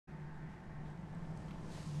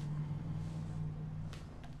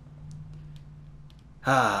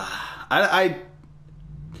I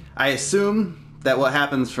assume that what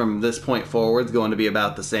happens from this point forward is going to be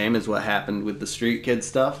about the same as what happened with the Street Kid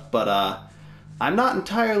stuff, but I'm not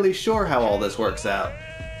entirely sure how all this works out.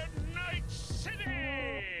 Night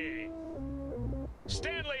City!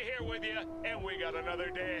 Stanley here with you, and we got another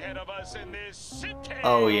day ahead of us in this city.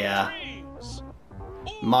 Oh yeah.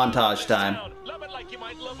 Montage time. Love it like you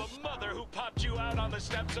might love a mother who popped you out on the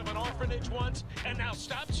steps of an orphanage once and now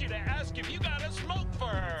stops you to ask if you got a smoke for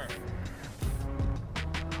her.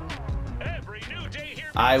 Every new day here.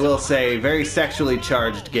 I will say, very sexually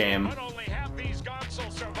charged game.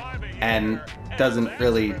 And doesn't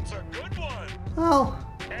really... Well,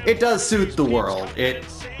 it does suit the world. It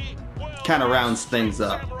kind of rounds things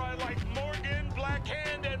up.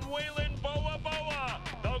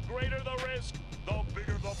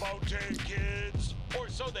 Kids, or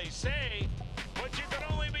so they say, but you can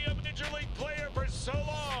only be a major league player for so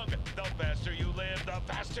long. The faster you live, the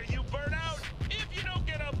faster you burn out. If you don't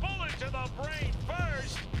get a bullet to the brain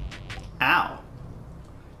first. Ow.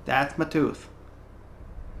 That's my tooth.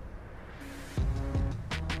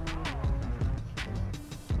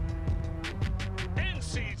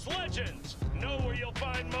 NC's legends. Know where you'll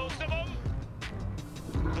find most of them?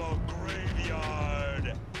 The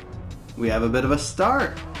graveyard. We have a bit of a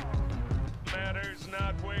start. Matters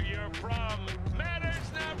not where you're from. Matters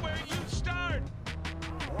not where you start.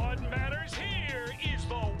 What matters here is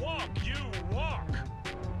the walk you walk.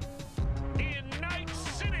 In Night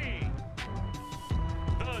City.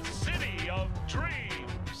 The city of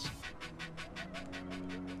dreams.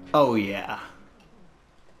 Oh yeah.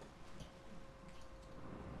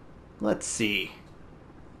 Let's see.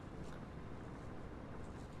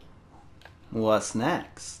 What's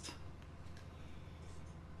next?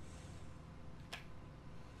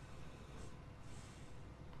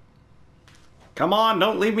 Come on,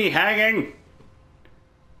 don't leave me hanging!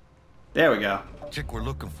 There we go. Chick we're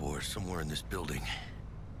looking for is somewhere in this building.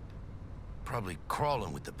 Probably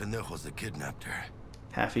crawling with the pendejos that kidnapped her.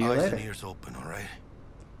 Half a year Eyes later. and ears open, alright?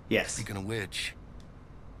 Yes. Speaking of which,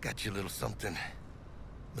 got you a little something.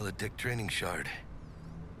 Militech training shard.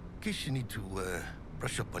 In case you need to,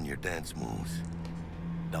 brush up on your dance moves.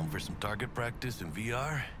 Down for some target practice in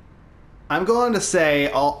VR? I'm going to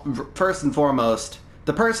say, first and foremost,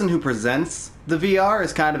 the person who presents the VR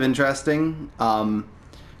is kind of interesting,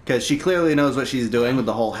 because she clearly knows what she's doing with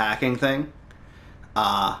the whole hacking thing.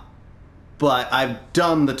 But I've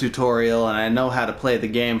done the tutorial and I know how to play the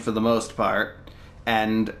game for the most part,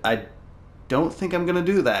 and I don't think I'm going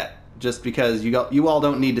to do that, just because you all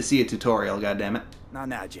don't need to see a tutorial, goddammit. Not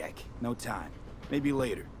now, Jack. No time. Maybe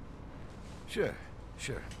later. Sure.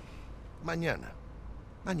 Mañana.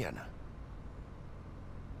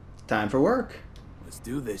 Time for work. Let's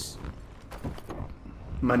do this.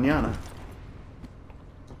 Mañana.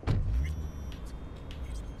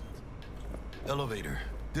 Elevator.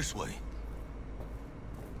 This way.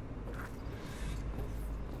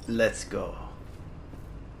 Let's go.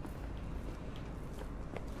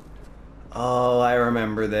 Oh, I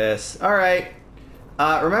remember this. Alright.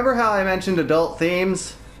 Remember how I mentioned adult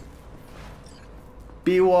themes?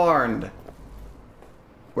 Be warned.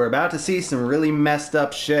 We're about to see some really messed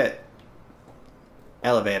up shit.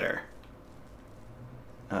 Elevator.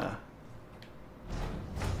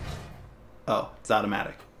 Oh, it's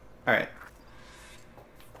automatic. Alright.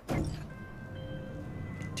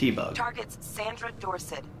 T-Bug. Target's Sandra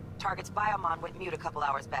Dorset. Target's biomon went mute a couple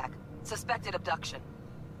hours back. Suspected abduction.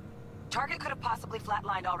 Target could have possibly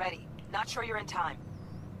flatlined already. Not sure you're in time.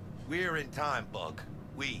 We're in time, Bug.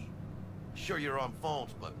 We. Sure you're on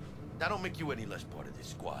phones, but that don't make you any less part of this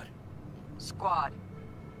squad. Squad.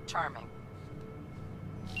 Charming.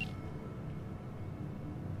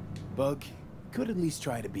 Bug, could at least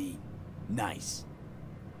try to be nice.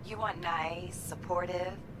 You want nice,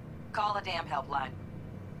 supportive? Call a damn helpline.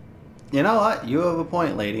 You know what? You have a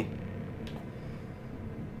point, lady.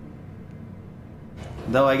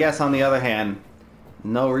 Though I guess on the other hand,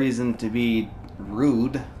 no reason to be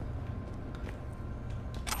rude.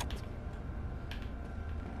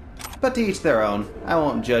 But to each their own. I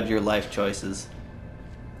won't judge your life choices.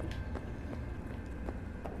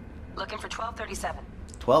 Looking for 1237.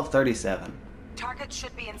 1237. Target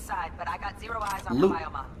should be inside, but I got zero eyes on Loot. the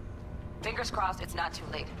biomon. Fingers crossed it's not too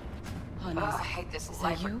late. Oh, Ugh, I hate this Is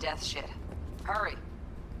life that or you? death shit. Hurry.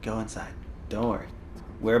 Go inside. Don't worry.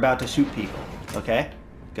 We're about to shoot people, okay?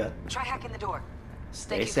 Good. Try hacking the door.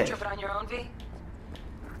 Stay Think you safe. can trip it on your own, V?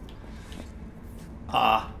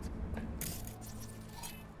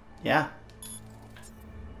 Yeah.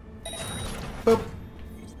 Boop.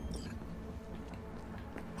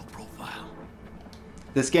 No profile.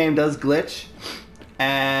 This game does glitch,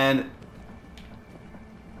 and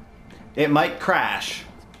it might crash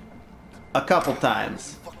a couple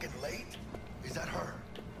times. Fucking late? Is that her?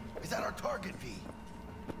 Is that our target, V?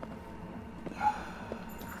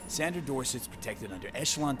 Sandra Dorset's protected under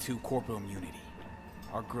Echelon 2 corporal immunity.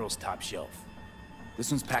 Our girl's top shelf. This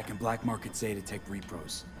one's packing black market Zeta-Tech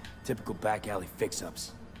repros. Typical back alley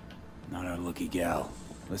fix-ups. Not our lucky gal.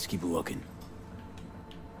 Let's keep looking.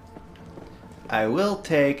 I will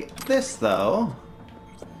take this, though.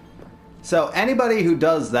 So anybody who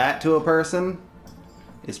does that to a person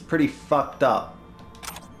is pretty fucked up.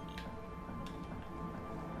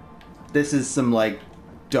 This is some, like,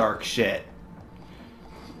 dark shit.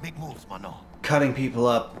 Make moves, mano. Cutting people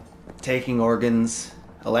up, taking organs,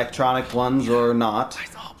 electronic ones or not.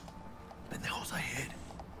 Eyes up. Pendejos ahead.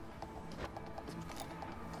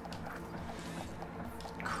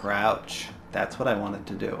 Crouch. That's what I wanted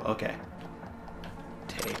to do. Okay.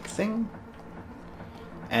 Take thing.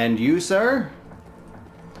 And you, sir,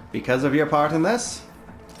 because of your part in this,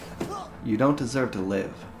 you don't deserve to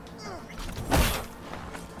live.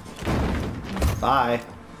 Bye.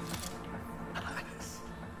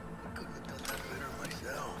 Couldn't have done that better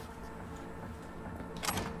myself.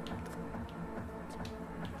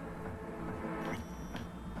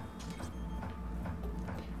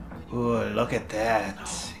 Ooh, look at that.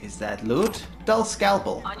 Is that loot? Dull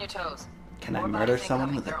scalpel. On your toes. Can I More murder bodies someone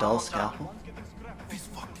incoming. with a They're dull almost done. scalpel? Fist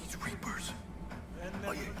fuck these reapers.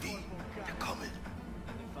 Oh yeah, V. They're coming.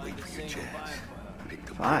 Wait for your chance. Pick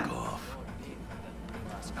the Fine. brick off.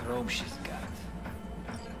 Scrub she's got.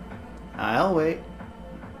 I'll wait.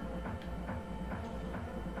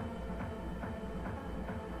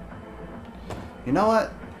 You know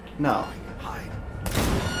what? No. Hide.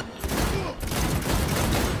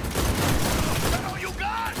 That's all you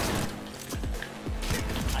got?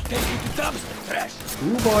 I take you to dumpster trash.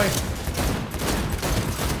 Ooh boy.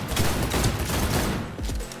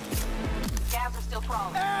 Scabs are still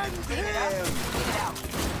crawling. Clean it up, clean it out.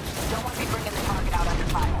 Don't want to be bringing the target out under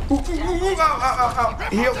fire.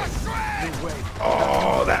 Heal.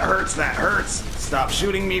 Oh, that hurts, that hurts. Stop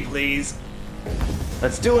shooting me, please.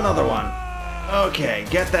 Let's do another one. Okay,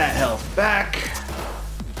 get that health back.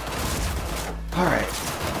 Alright.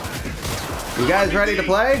 You guys ready to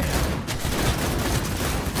play?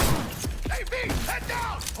 Hey, V, head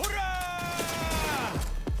down! Hurrah!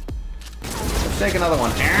 Let's take another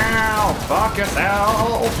one. Ow! Fuck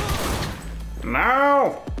yourself!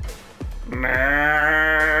 No!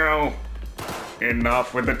 No!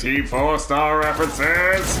 Enough with the T4 star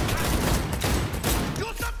references! Do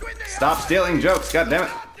something in there! Stop stealing jokes, goddammit.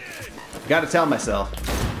 Gotta tell myself.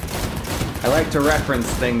 I like to reference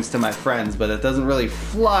things to my friends, but it doesn't really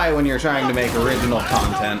fly when you're trying to make original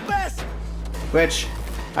content. Which,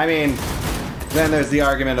 I mean, then there's the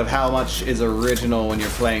argument of how much is original when you're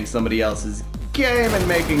playing somebody else's game and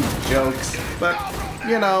making jokes. But,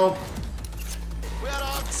 you know,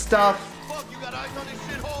 stuff. Fuck, you got eyes on this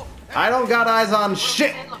shithole? I don't got eyes on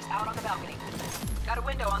shit! Man looks out on the balcony. Got a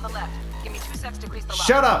window on the left. Give me 2 seconds to grease the lock.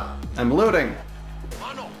 Shut up! I'm looting.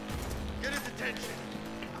 Mano, get his attention.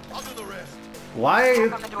 I'll do the rest. Why are you...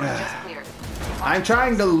 Lock on the door is just cleared. I'm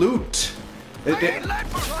trying to loot. Late for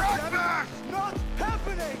breakfast! Not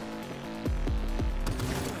happening!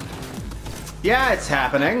 Yeah, it's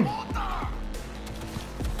happening.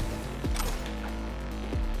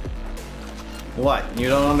 What, you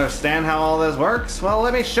don't understand how all this works? Well,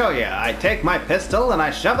 let me show you. I take my pistol and I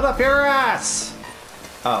shove it up your ass!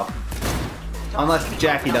 Oh. Unless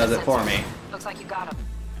Jackie does it for me. Looks like you got him.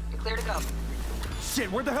 You're clear to go. Shit,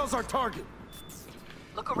 where the hell's our target?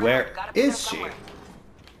 Look around. Where Gotta be there is she? somewhere.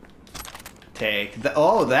 Take the...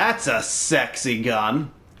 Oh, that's a sexy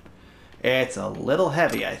gun. It's a little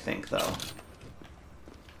heavy, I think, though.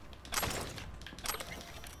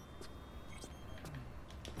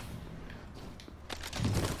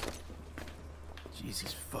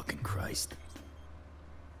 Jesus fucking Christ.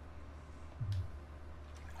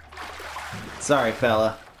 Sorry,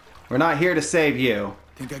 fella. We're not here to save you.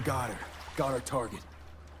 Think I got her. Got our target.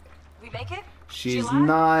 We make it? She's alive?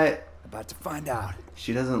 not... About to find out.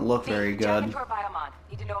 She doesn't look very Jack good. into our biomon.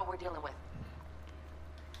 Need to know what we're dealing with.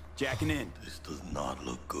 Jacking in. This does not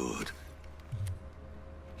look good.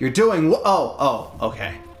 You're doing oh,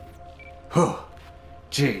 okay. Whew.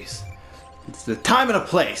 Jeez. It's the time and a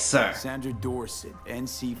place, sir. Sandra Dorset,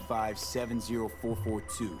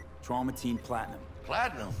 NC570442. Trauma Team Platinum.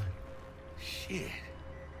 Platinum? Shit.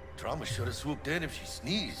 Trauma should have swooped in if she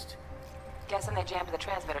sneezed. Guessing they jammed the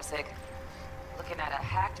transmitter sig. Looking at a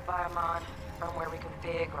hacked biomon, firmware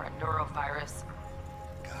reconfig, or a neurovirus.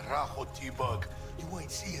 Carajo, T-Bug. You ain't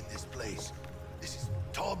seeing this place. This is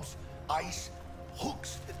tubs, ice,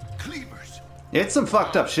 hooks and cleavers. It's some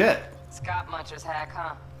fucked up shit. Scott Muncher's hack,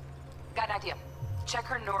 huh? Got an idea. Check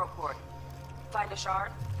her neural cord. Find a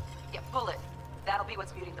shard? Yeah, pull it. That'll be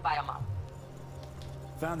what's muting the biomon.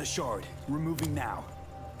 Found the shard. Removing now.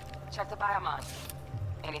 Check the biomon.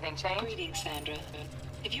 Anything change? Greetings, Sandra.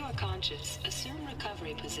 If you are conscious, assume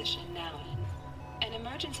recovery position now. An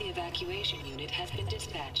emergency evacuation unit has been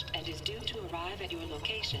dispatched and is due to arrive at your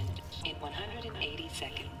location in 180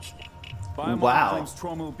 seconds. Biomon Wow. claims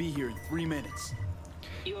trauma will be here in 3 minutes.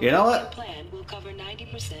 Your You know rescue what? plan will cover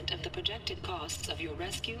 90% of the projected costs of your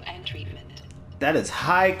rescue and treatment. That is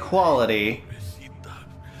high quality, Recita.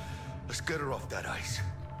 Let's get her off that ice.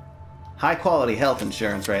 high quality health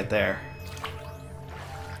insurance right there.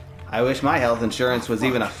 I wish my health insurance was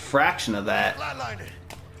even a fraction of that. Flatline it.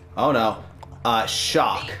 Oh no.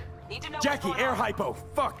 Shock. Need to know Jackie, what's going air on. hypo.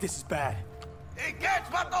 Fuck, this is bad. Hey, catch,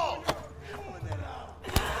 vato!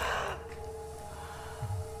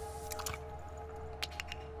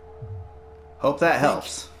 Hope that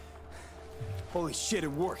helps. Holy shit,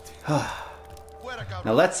 it worked.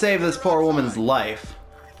 Now let's save this poor woman's life.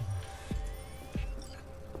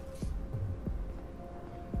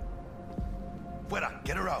 Fuera,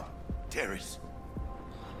 get her out. Terrace.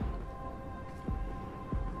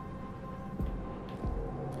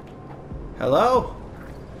 Hello?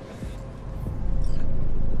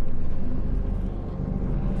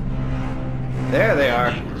 There they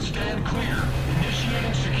are. Stand clear.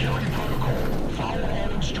 Initiating security protocol. Follow all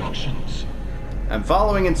instructions. I'm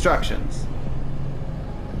following instructions.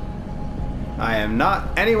 I am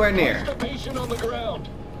not anywhere near. The patient on the ground.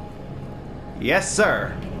 Yes,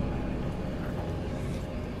 sir.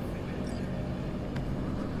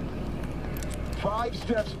 Five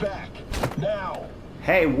steps back. Now.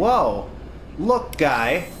 Hey, whoa. Look,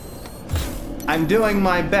 guy. I'm doing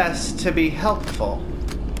my best to be helpful.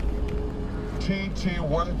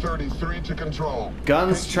 TT-133 to control.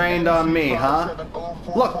 Guns trained on me, huh?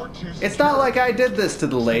 Look, it's not like I did this to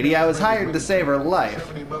the lady. I was hired to save her life.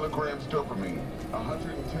 70 milligrams dopamine,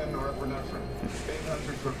 110 norepinephrine,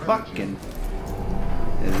 800 for Fucking.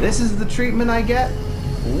 This is the treatment I get?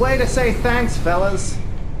 Way to say thanks, fellas.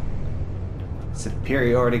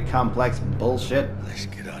 Superiority complex bullshit. Let's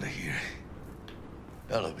get out of here.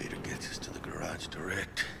 Elevator gets us to the garage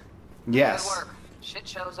direct. Yes. Good work. Shit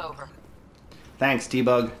show's over. Thanks,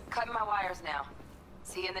 T-Bug. Cutting my wires now.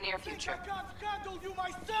 See you in the near future.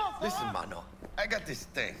 Listen, mano. I got this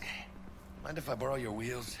thing. Mind if I borrow your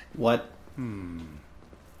wheels? What? I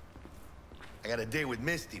got a day with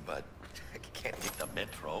Misty, but I can't hit the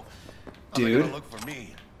metro. Dude. They're gonna look for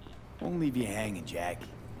me. Won't leave you hanging, Jack.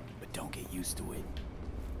 But don't get used to it.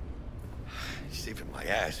 You're saving my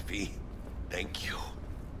ass, V. Thank you.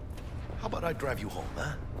 How about I drive you home,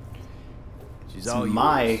 huh? She's It's all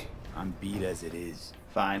my- yours. I'm beat as it is.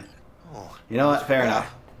 Fine. Oh, You know what? Fair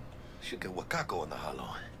enough. Should get Wakako on the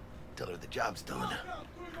hollow. Tell her the job's done.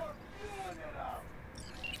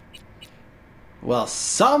 Well,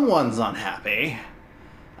 someone's unhappy.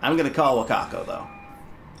 I'm gonna call Wakako, though.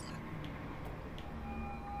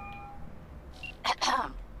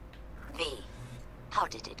 V, how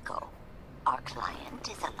did it go? Our client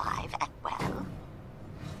is alive and well?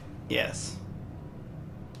 Yes.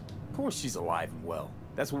 Of course she's alive and well.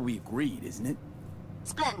 That's what we agreed, isn't it?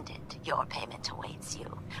 Splendid. Your payment awaits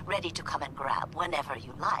you. Ready to come and grab whenever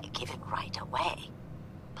you like, even right away.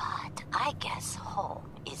 But I guess home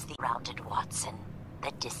is the rounded Watson.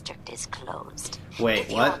 The district is closed. Wait, if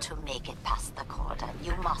you what? want to make it past the cordon,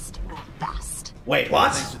 you must move fast. Wait,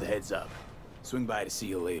 Thanks what? for the heads up. Swing by to see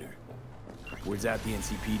you later. Word's out the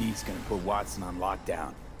NCPD is gonna put Watson on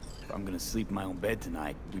lockdown. If I'm gonna sleep in my own bed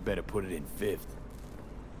tonight, we better put it in fifth.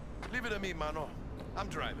 Leave it to me, mano. I'm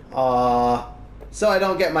driving. So I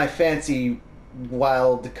don't get my fancy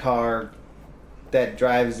wild car that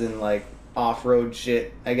drives in like off-road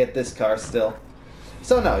shit. I get this car still.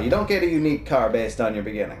 So no, you don't get a unique car based on your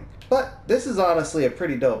beginning. But this is honestly a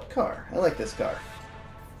pretty dope car. I like this car.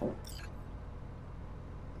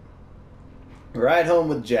 Ride home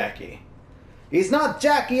with Jackie. He's not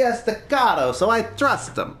Jackie Estacado, so I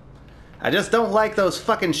trust him. I just don't like those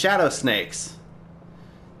fucking shadow snakes.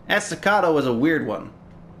 Estacado was a weird one.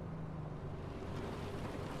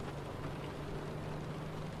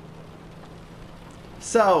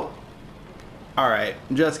 So, alright,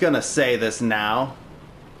 I'm just gonna say this now.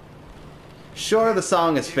 Sure, the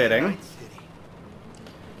song is fitting.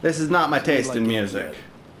 This is not my taste Like in any music. other,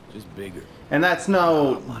 just bigger. And that's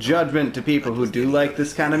no judgment to people who do like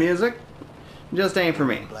this kind of music. Just ain't for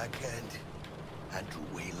me. Blackhand, Andrew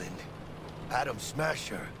Wayland, Adam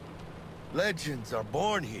Smasher. Legends are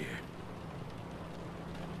born here.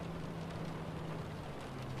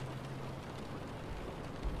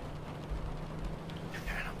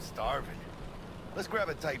 starving. Let's grab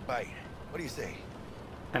a tight bite. What do you say?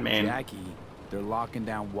 I mean, Jackie, they're locking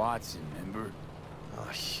down Watson, remember? Oh,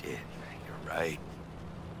 shit. You're right.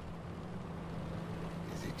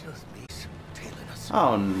 Is it just me tailing us?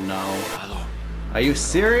 oh no. Are you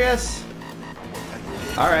serious?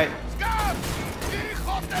 Alright,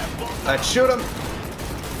 let's shoot him.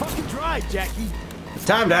 Fucking drive, Jackie! It's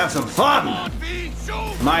time to have some fun.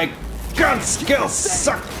 My gun skills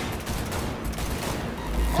suck.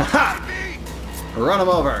 Haha! Run him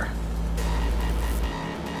over.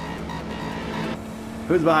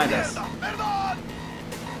 Who's behind us?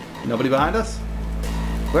 Nobody behind us?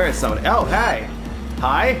 Where is somebody? Oh, hey.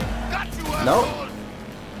 Hi? Nope.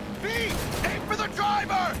 Aim for the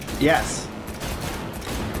driver! Yes.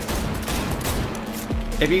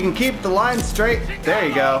 If you can keep the line straight, there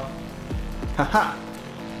you go. Haha.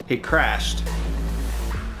 He crashed.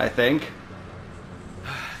 I think.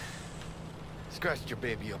 Scratched your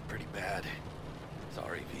baby up pretty bad.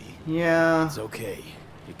 Sorry, V. Yeah. It's okay.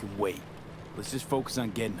 It can wait. Let's just focus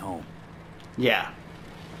on getting home. Yeah.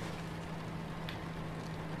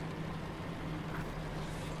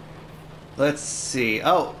 Let's see.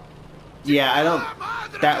 Oh. Yeah, I don't...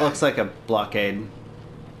 That looks like a blockade.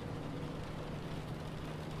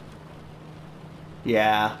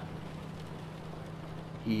 Yeah.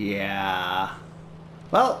 Yeah.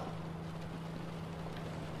 Well.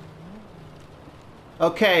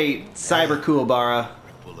 Okay, Cyber Kuwabara.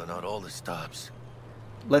 Pulling out all the stops.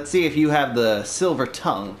 Let's see if you have the silver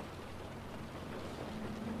tongue.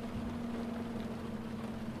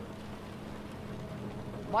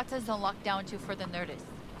 Watson's on lockdown to further notice.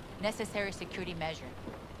 Necessary security measure.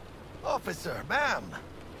 Officer, ma'am.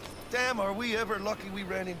 Damn, are we ever lucky we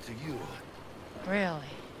ran into you. Really?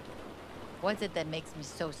 What's it that makes me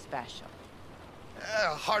so special?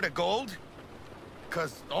 Heart of gold?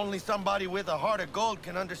 Because only somebody with a heart of gold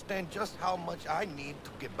can understand just how much I need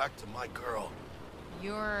to get back to my girl.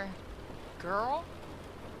 Your girl?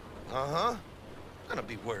 Uh-huh. I'm gonna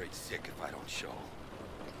be worried sick if I don't show.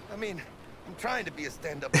 I mean, I'm trying to be a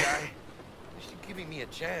stand-up guy. She's giving me a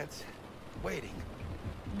chance. Waiting.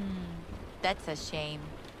 That's a shame.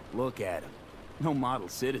 Look at him. No model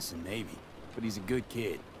citizen, maybe. But he's a good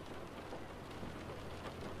kid.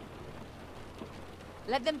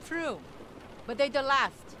 Let them through. But they're the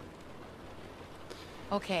last.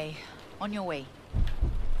 Okay, on your way.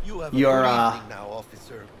 You have a Your, good evening now,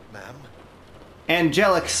 officer, ma'am.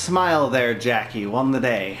 Angelic smile there, Jackie. Won the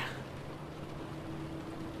day.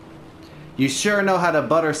 You sure know how to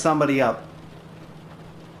butter somebody up.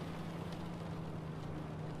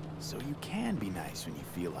 So you can be nice when you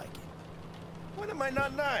feel like it. When am I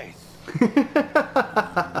not nice?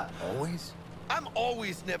 Always? I'm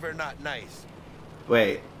always never not nice.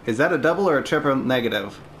 Wait, is that a double or a triple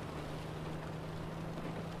negative?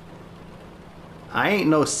 I ain't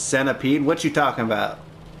no centipede. What you talking about?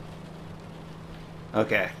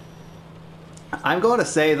 Okay. I'm going to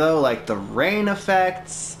say, though, like, the rain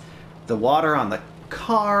effects, the water on the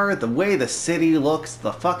car, the way the city looks,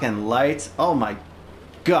 the fucking lights. Oh my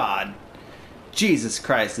god. Jesus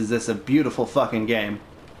Christ, is this a beautiful fucking game.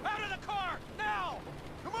 Out of the car, now!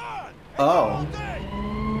 Come on! Oh.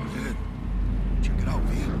 Check it out,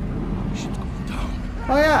 V. Shit's going down.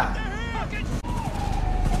 Oh yeah.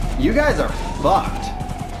 You guys are fucked.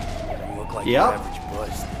 You look like Yep. your average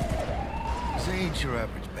bust. This ain't your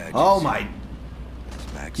average badge. Oh my.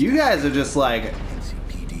 You guys are just like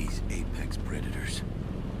NCPD's apex predators.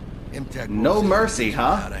 MTech no mercy, huh?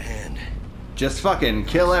 Out of hand. Just fucking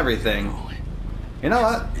kill everything. You know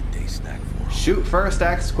what? Midday snack for 'em. Shoot first,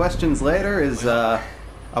 ask questions later is a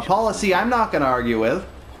policy I'm not gonna argue with.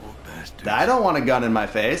 Poor bastards. I don't want a gun in my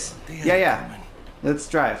face. They ain't Yeah. coming. Let's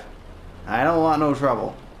drive. I don't want no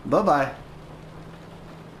trouble. Bye-bye.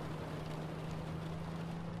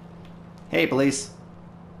 Hey, police.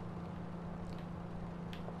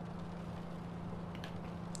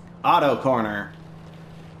 Auto corner.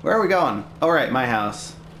 Where are we going? Oh, right, my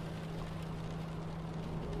house.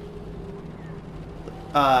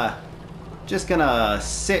 Just gonna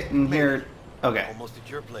sit in here. Okay. Almost at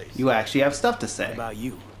your place. You actually have stuff to What say. about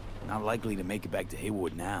you? Not likely to make it back to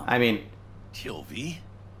Haywood now. I mean, Chill, V.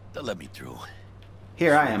 They'll let me through.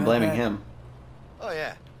 here I am blaming him. Oh,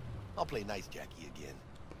 yeah. I'll play nice Jackie again.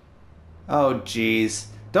 Oh, jeez.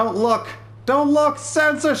 Don't look! Don't look!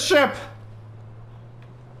 Censorship!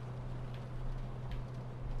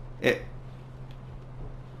 It...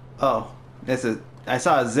 Oh. This is... I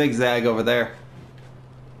saw a zigzag over there.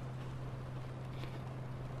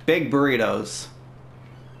 Big burritos.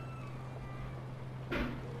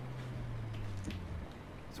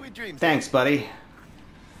 Sweet dreams. Thanks, buddy.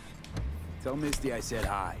 Tell Misty I said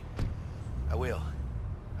hi. I will.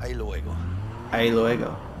 Ahí luego. Ahí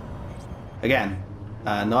luego. Again,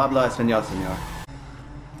 no hablo español, señor.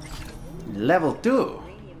 Level 2.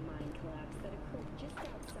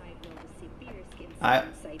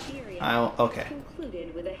 Okay.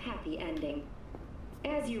 Concluded with a happy ending.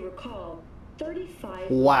 As you recall, 35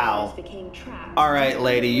 Wow. became trapped. All right,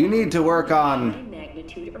 lady, you need to work on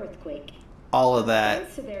High-magnitude earthquake. all of that.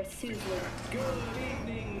 Thanks to their Susan. Good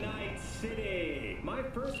evening, Night City. My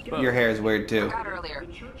first Your hair is weird too. Forgot earlier.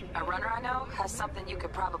 A runner I know has something you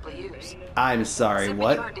could probably use. I'm sorry, Send me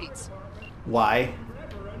what? your deets. Why?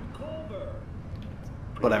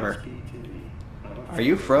 Whatever. Are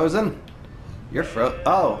you frozen? You're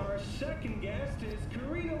Oh. Our second guest is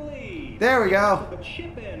Karina Lee. There we go. The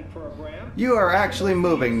chip-in program. You are actually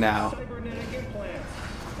moving now. Cybernetic implants.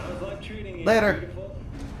 How's life treating you? Later. Beautiful?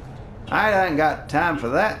 I ain't got time for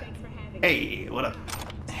that. Hey, what up?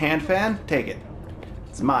 Hand fan? Take it.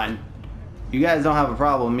 It's mine. You guys don't have a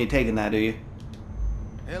problem with me taking that, do you?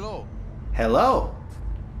 Hello. Hello?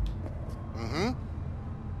 Mm-hmm.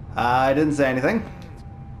 I didn't say anything.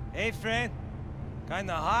 Hey, friend.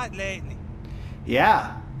 Kinda hot lately.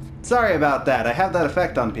 Yeah. Sorry about that. I have that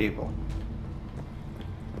effect on people.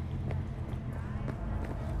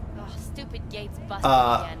 Oh, stupid gates busted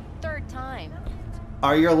again. Third time.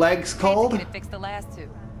 Are your legs cold? It fixed the last two.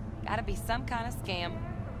 Gotta be some kind of scam.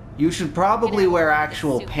 You should probably wear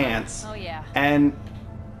actual Super. pants. Oh, yeah. And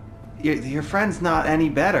your friend's not any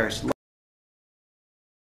better.